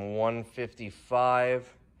down from $155.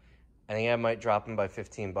 I think I might drop them by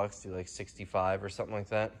 $15, do like $65 or something like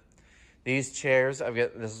that. These chairs,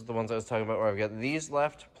 this is the ones I was talking about, where I've got these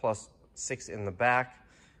left, plus 6 in the back,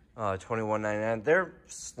 $21.99. They're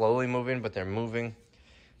slowly moving, but they're moving.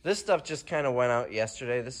 This stuff just kind of went out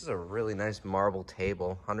yesterday. This is a really nice marble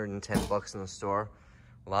table, $110 in the store.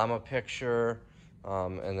 Llama picture,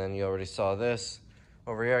 and then you already saw this.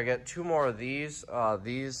 Over here, I got 2 more of these.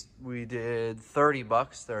 These we did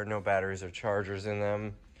 $30. There are no batteries or chargers in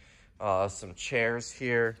them. Some chairs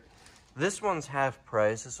here. This one's half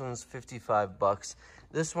price. This one's $55.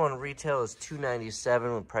 This one retail is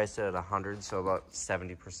 $297. We priced it at $100, so about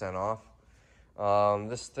 70% off.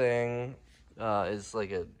 This thing is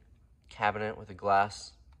like a cabinet with a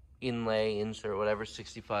glass inlay, insert, whatever,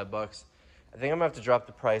 $65. I think I'm gonna have to drop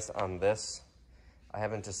the price on this. I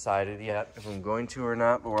haven't decided yet if I'm going to or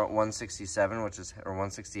not, but we're at $167, or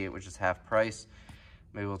 $168, which is half price.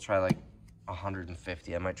 Maybe we'll try like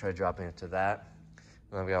 $150. I might try dropping it to that.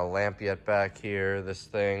 And I've got a lamp yet back here, this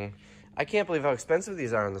thing. I can't believe how expensive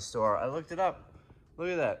these are in the store. I looked it up. Look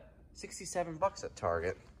at that, $67 at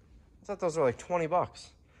Target. I thought those were like $20.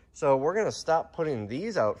 So we're gonna stop putting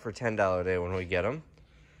these out for $10 a day when we get them.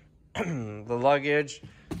 The luggage,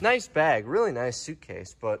 nice bag, really nice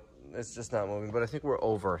suitcase, but it's just not moving. But I think we're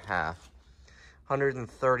over half.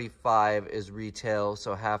 135 is retail,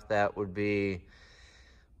 so half that would be,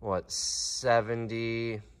 what,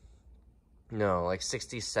 70? No, like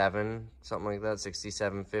 67, something like that,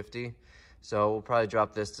 67.50. So we'll probably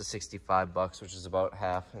drop this to $65, which is about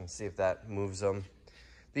half, and see if that moves them.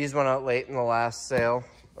 These went out late in the last sale,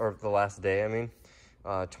 or the last day, I mean,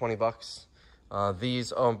 $20.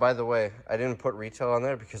 These, oh, and by the way, I didn't put retail on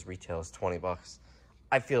there because retail is $20.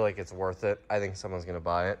 I feel like it's worth it. I think someone's gonna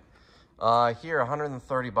buy it. Here,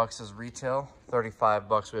 $130 is retail,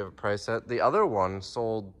 $35 we have a price at. The other one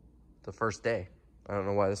sold the first day. I don't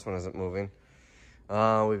know why this one isn't moving.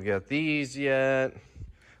 We've got these yet,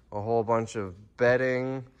 a whole bunch of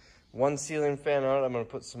bedding, 1 ceiling fan out. I'm gonna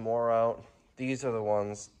put some more out. These are the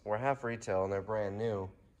ones, we're half retail and they're brand new,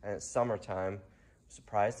 and it's summertime. I'm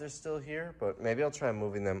surprised they're still here, but maybe I'll try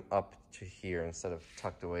moving them up to here instead of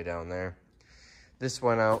tucked away down there. This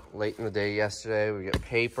went out late in the day yesterday. We got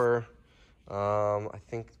paper. I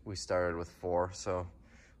think we started with 4, so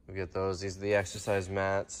we get those. These are the exercise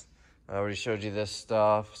mats. I already showed you this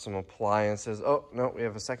stuff, some appliances. Oh, no, we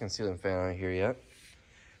have a second ceiling fan out here yet.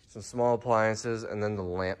 Some small appliances, and then the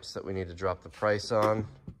lamps that we need to drop the price on.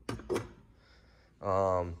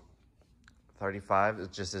 35,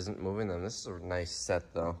 it just isn't moving them. This is a nice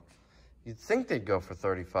set though. You'd think they'd go for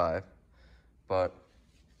 35, but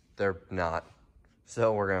they're not.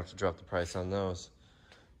 So we're gonna have to drop the price on those.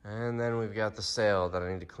 And then we've got the sale that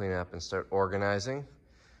I need to clean up and start organizing.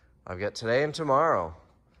 I've got today and tomorrow,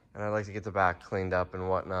 and I'd like to get the back cleaned up and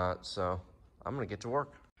whatnot, so I'm gonna get to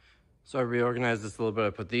work. So I reorganized this a little bit.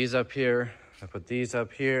 I put these up here, I put these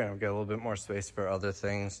up here, and I've got a little bit more space for other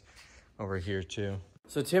things over here too.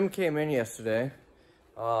 So Tim came in yesterday,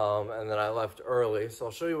 and then I left early. So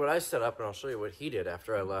I'll show you what I set up and I'll show you what he did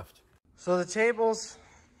after I left. So the tables,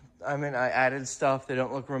 I mean, I added stuff. They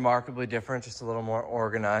don't look remarkably different, just a little more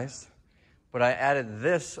organized. But I added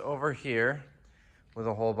this over here with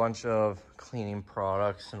a whole bunch of cleaning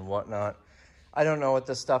products and whatnot. I don't know what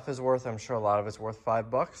this stuff is worth. I'm sure a lot of it's worth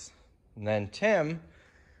 $5. And then Tim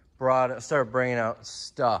started bringing out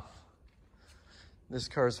stuff. This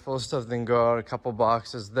car's full of stuff. Then go out a couple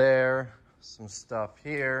boxes there, some stuff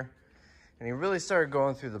here. And he really started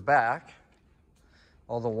going through the back.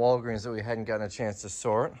 All the Walgreens that we hadn't gotten a chance to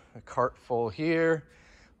sort. A cart full here,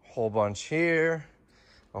 a whole bunch here,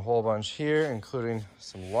 a whole bunch here, including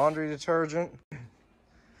some laundry detergent.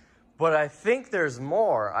 But I think there's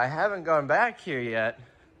more. I haven't gone back here yet,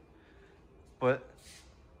 but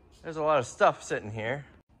there's a lot of stuff sitting here.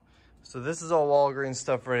 So this is all Walgreens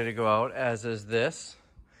stuff ready to go out, as is this.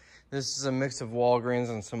 This is a mix of Walgreens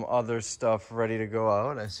and some other stuff ready to go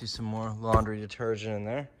out. I see some more laundry detergent in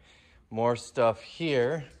there. More stuff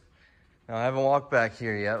here. Now, I haven't walked back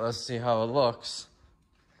here yet. Let's see how it looks.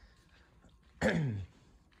 It's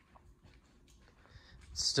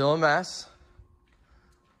still a mess.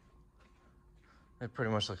 It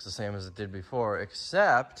pretty much looks the same as it did before,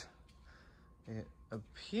 except it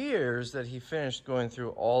appears that he finished going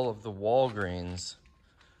through all of the Walgreens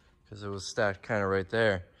because it was stacked kind of right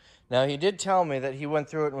there. Now, he did tell me that he went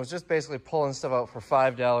through it and was just basically pulling stuff out for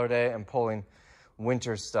 $5 a day and pulling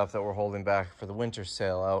winter stuff that we're holding back for the winter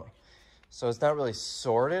sale out. So it's not really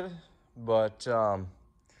sorted, but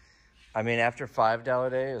I mean, after $5 a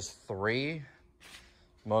day is $3,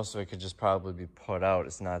 most of it could just probably be put out.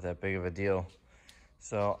 It's not that big of a deal.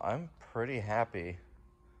 So I'm pretty happy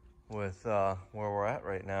with where we're at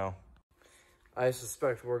right now. I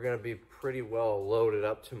suspect we're going to be pretty well loaded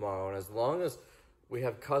up tomorrow. And as long as we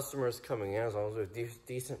have customers coming in, as long as we have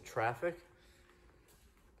decent traffic,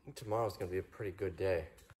 I think tomorrow's going to be a pretty good day.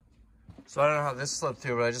 So I don't know how this slipped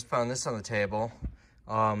through, but I just found this on the table.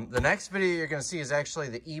 The next video you're going to see is actually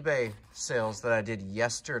the eBay sales that I did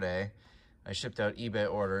yesterday. I shipped out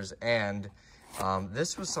eBay orders, and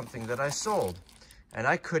this was something that I sold, and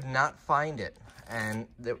I could not find it. And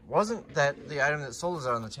it wasn't that the item that sold is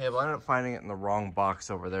out on the table. I ended up finding it in the wrong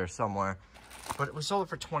box over there somewhere. But we sold it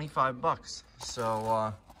for 25 bucks.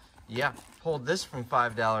 So, yeah, pulled this from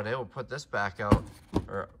 $5 a day. We'll put this back out,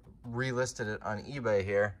 or relisted it on eBay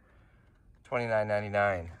here.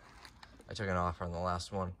 $29.99. I took an offer on the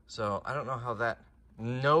last one. So, I don't know how that...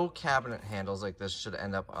 No cabinet handles like this should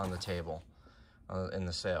end up on the table in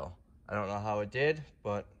the sale. I don't know how it did,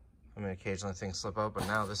 but I mean, occasionally things slip out, but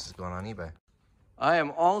now this is going on eBay. I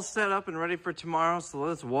am all set up and ready for tomorrow, so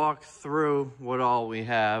let's walk through what all we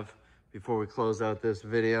have before we close out this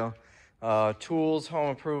video. Tools, home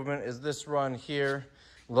improvement is this run here.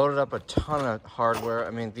 Loaded up a ton of hardware.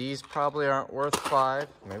 I mean, these probably aren't worth $5.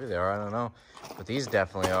 Maybe they are, I don't know. But these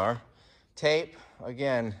definitely are. Tape,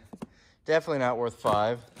 again, definitely not worth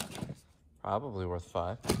 $5. Probably worth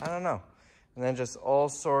 $5. I don't know. And then just all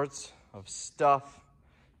sorts of stuff,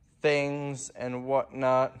 things, and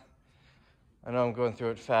whatnot. I know I'm going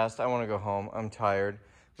through it fast. I want to go home. I'm tired.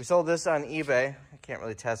 We sold this on eBay. I can't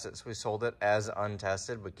really test it, so we sold it as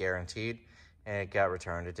untested, but guaranteed. And it got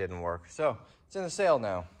returned. It didn't work. So, it's in the sale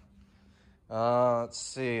now. Let's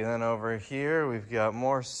see. And then over here, we've got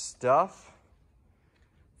more stuff.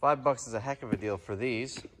 $5 is a heck of a deal for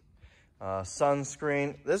these.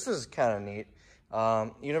 Sunscreen. This is kind of neat.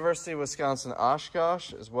 University of Wisconsin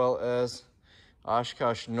Oshkosh, as well as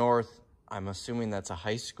Oshkosh North. I'm assuming that's a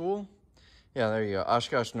high school. Yeah, there you go.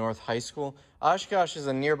 Oshkosh North High School. Oshkosh is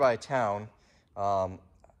a nearby town. I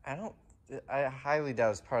highly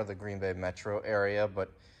doubt it's part of the Green Bay metro area,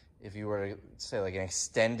 but if you were to say like an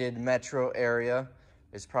extended metro area,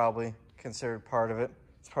 it's probably considered part of it.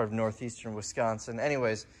 It's part of northeastern Wisconsin.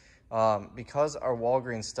 Anyways, because our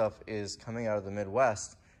Walgreens stuff is coming out of the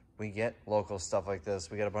Midwest, we get local stuff like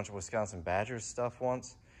this. We got a bunch of Wisconsin Badgers stuff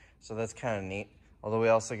once, so that's kind of neat. Although we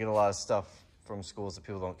also get a lot of stuff from schools that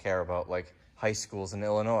people don't care about, like high schools in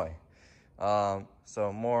Illinois.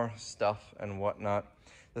 So more stuff and whatnot.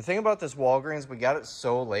 The thing about this Walgreens, we got it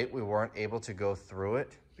so late we weren't able to go through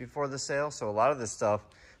it before the sale. So a lot of this stuff,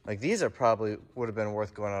 like these are probably would have been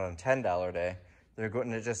worth going out on $10 a day. They're going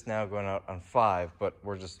to just now going out on $5, but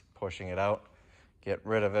we're just pushing it out. Get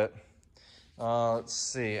rid of it. Let's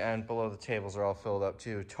see, and below the tables are all filled up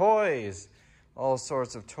too. Toys, all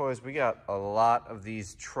sorts of toys. We got a lot of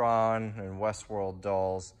these Tron and Westworld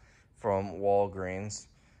dolls from Walgreens.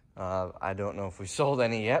 I don't know if we sold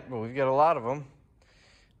any yet, but we've got a lot of them.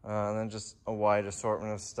 And then just a wide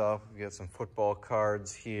assortment of stuff. We got some football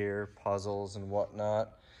cards here, puzzles and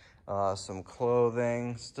whatnot. Some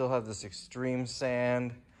clothing. Still have this extreme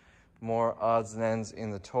sand. More odds and ends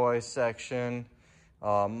in the toy section.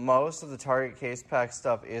 Most of the Target case pack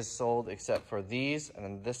stuff is sold except for these, and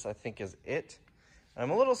then this I think is it. And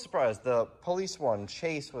I'm a little surprised. The police one,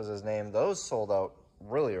 Chase was his name, those sold out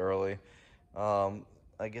really early.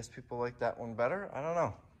 I guess people like that one better. I don't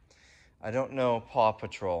know. I don't know Paw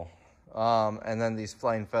Patrol. And then these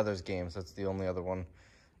Flying Feathers games, that's the only other one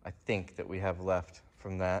I think that we have left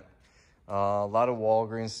from that. A lot of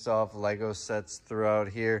Walgreens stuff, Lego sets throughout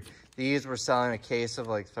here. These were selling a case of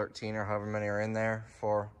like 13 or however many are in there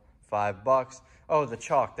for $5. Oh, the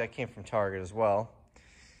chalk, that came from Target as well.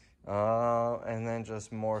 And then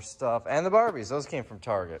just more stuff. And the Barbies, those came from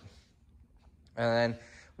Target. And then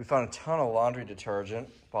we found a ton of laundry detergent.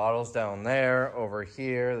 Bottles down there, over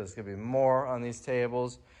here. There's going to be more on these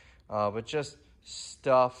tables. But just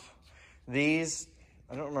stuff. These,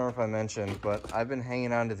 I don't remember if I mentioned, but I've been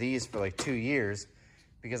hanging on to these for like 2 years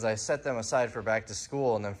because I set them aside for back to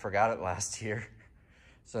school and then forgot it last year.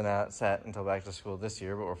 So now it sat until back to school this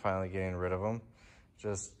year, but we're finally getting rid of them.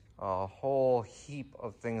 Just a whole heap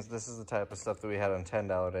of things. This is the type of stuff that we had on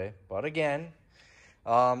 $10 day. But again,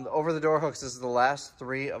 over the door hooks, this is the last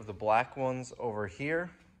 3 of the black ones over here.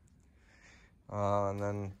 And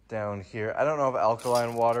then down here, I don't know if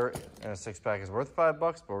alkaline water in a 6-pack is worth $5,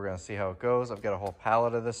 but we're gonna see how it goes. I've got a whole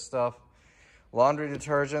pallet of this stuff. Laundry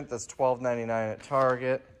detergent, that's $12.99 at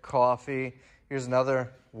Target. Coffee, here's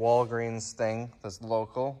another Walgreens thing that's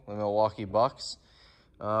local, the Milwaukee Bucks.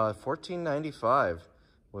 $14.95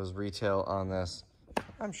 was retail on this.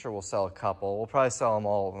 I'm sure we'll sell a couple. We'll probably sell them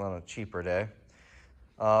all on a cheaper day.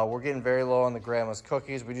 We're getting very low on the Grandma's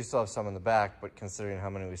cookies. We do still have some in the back, but considering how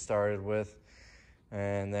many we started with.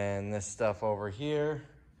 And then this stuff over here.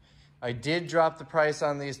 I did drop the price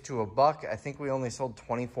on these to $1. I think we only sold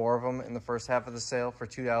 24 of them in the first half of the sale for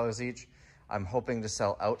 $2 each. I'm hoping to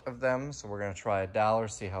sell out of them, so we're gonna try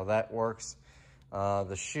 $1, see how that works.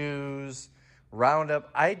 The shoes, Roundup.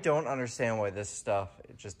 I don't understand why this stuff,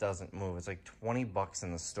 it just doesn't move. It's like 20 bucks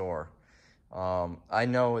in the store. I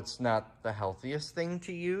know it's not the healthiest thing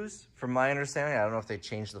to use, from my understanding. I don't know if they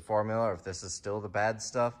changed the formula or if this is still the bad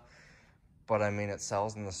stuff. But I mean, it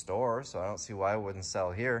sells in the store, so I don't see why it wouldn't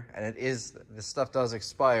sell here. And it is, this stuff does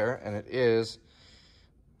expire, and it is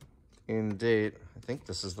in date. I think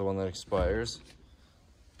this is the one that expires.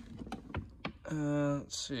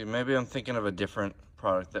 Let's see, maybe I'm thinking of a different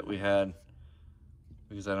product that we had,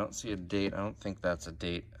 because I don't see a date. I don't think that's a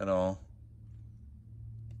date at all.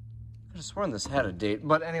 I could have sworn this had a date.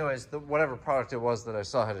 But anyways, whatever product it was that I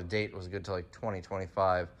saw had a date was good till like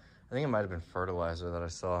 2025. I think it might have been fertilizer that I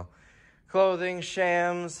saw. Clothing,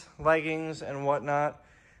 shams, leggings, and whatnot.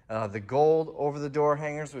 The gold over-the-door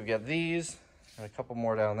hangers, we've got these, and a couple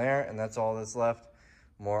more down there, and that's all that's left.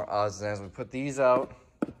 More odds and ends. We put these out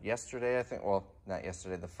yesterday, I think. Well, not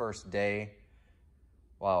yesterday, the first day.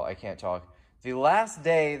 Wow, I can't talk. The last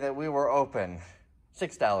day that we were open,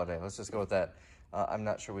 $6 day, let's just go with that. I'm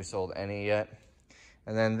not sure we sold any yet.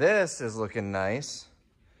 And then this is looking nice.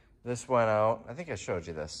 This went out, I think I showed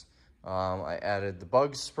you this. I added the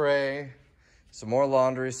bug spray, some more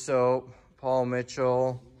laundry soap, Paul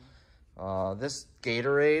Mitchell. This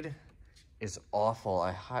Gatorade is awful.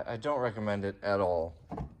 I don't recommend it at all.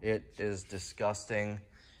 It is disgusting.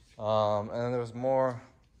 And then there was more,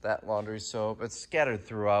 that laundry soap. It's scattered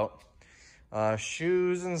throughout.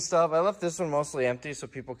 Shoes and stuff. I left this one mostly empty so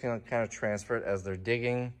people can kind of transfer it as they're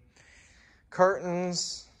digging.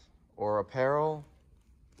 Curtains or apparel.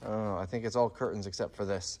 I don't know. I think it's all curtains except for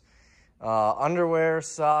this. Underwear,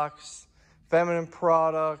 socks, feminine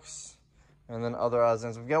products, and then other odds and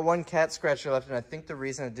ends. We've got one cat scratcher left, and I think the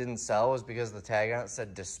reason it didn't sell was because the tag on it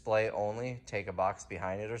said display only, take a box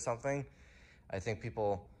behind it or something. I think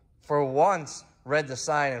people, for once, read the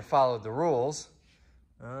sign and followed the rules.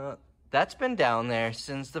 That's been down there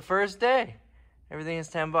since the first day. Everything is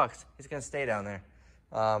 10 bucks. It's gonna stay down there.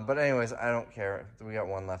 But anyways, I don't care. We got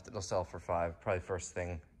one left. It'll sell for $5, probably first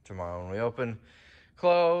thing tomorrow when we open.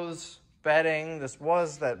 Clothes. Bedding, this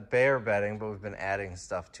was that bear bedding, but we've been adding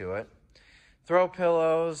stuff to it. Throw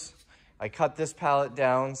pillows. I cut this pallet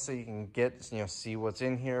down so you can get, see what's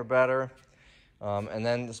in here better. And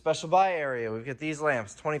then the special buy area, we've got these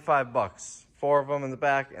lamps, 25 bucks. 4 of them in the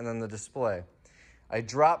back, and then the display. I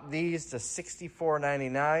dropped these to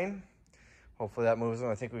 $64.99. Hopefully that moves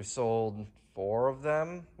them. I think we've sold 4 of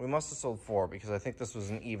them. We must have sold 4 because I think this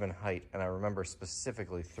was an even height, and I remember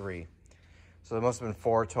specifically 3. So there must have been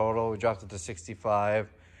 4 total. We dropped it to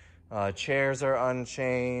 65. Chairs are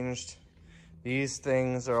unchanged. These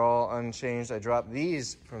things are all unchanged. I dropped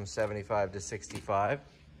these from 75 to 65.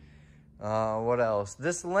 What else?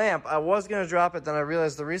 This lamp, I was going to drop it, then I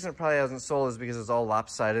realized the reason it probably hasn't sold is because it's all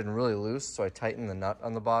lopsided and really loose, so I tightened the nut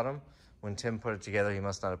on the bottom. When Tim put it together, he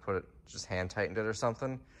must not have put it, just hand tightened it or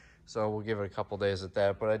something. So we'll give it a couple days at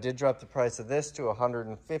that. But I did drop the price of this to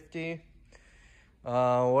 $150.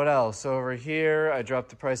 What else? Over here, I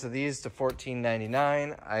dropped the price of these to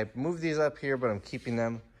 $14.99. I moved these up here, but I'm keeping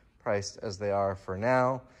them priced as they are for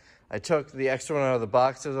now. I took the extra one out of the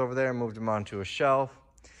boxes over there and moved them onto a shelf.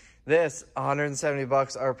 This, 170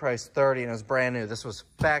 bucks, our price 30, and it was brand new. This was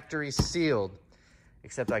factory sealed,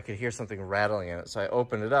 except I could hear something rattling in it. So I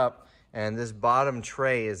opened it up, and this bottom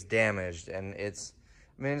tray is damaged, and it's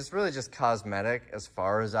really just cosmetic as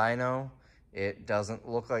far as I know. It doesn't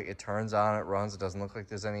look like it turns on, it runs. It doesn't look like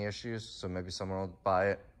there's any issues, so maybe someone will buy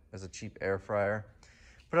it as a cheap air fryer.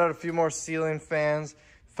 Put out a few more ceiling fans.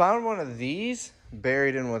 Found one of these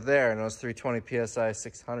buried in with there, and it was 320 PSI,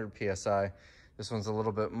 600 PSI. This one's a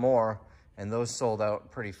little bit more, and those sold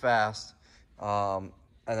out pretty fast. And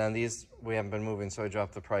then these, we haven't been moving, so I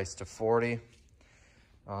dropped the price to 40.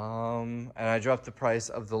 And I dropped the price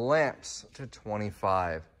of the lamps to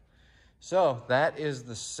 $25. So that is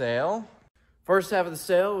the sale. First half of the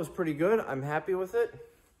sale was pretty good. I'm happy with it.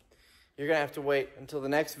 You're gonna have to wait until the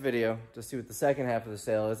next video to see what the second half of the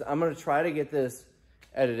sale is. I'm gonna try to get this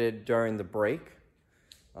edited during the break,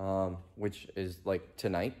 which is like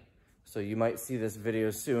tonight. So you might see this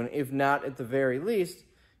video soon. If not, at the very least,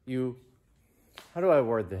 how do I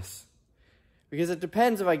word this? Because it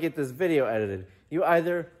depends if I get this video edited. You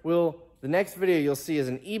either will, the next video you'll see is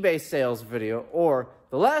an eBay sales video, or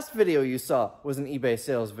the last video you saw was an eBay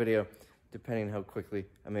sales video, depending on how quickly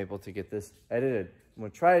I'm able to get this edited. I'm gonna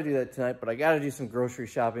try to do that tonight, but I gotta do some grocery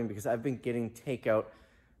shopping because I've been getting takeout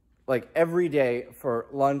like every day for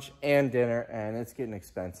lunch and dinner, and it's getting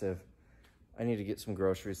expensive. I need to get some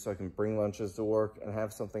groceries so I can bring lunches to work and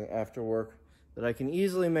have something after work that I can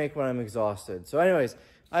easily make when I'm exhausted. So anyways,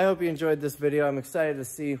 I hope you enjoyed this video. I'm excited to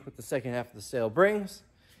see what the second half of the sale brings,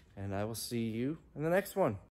 and I will see you in the next one.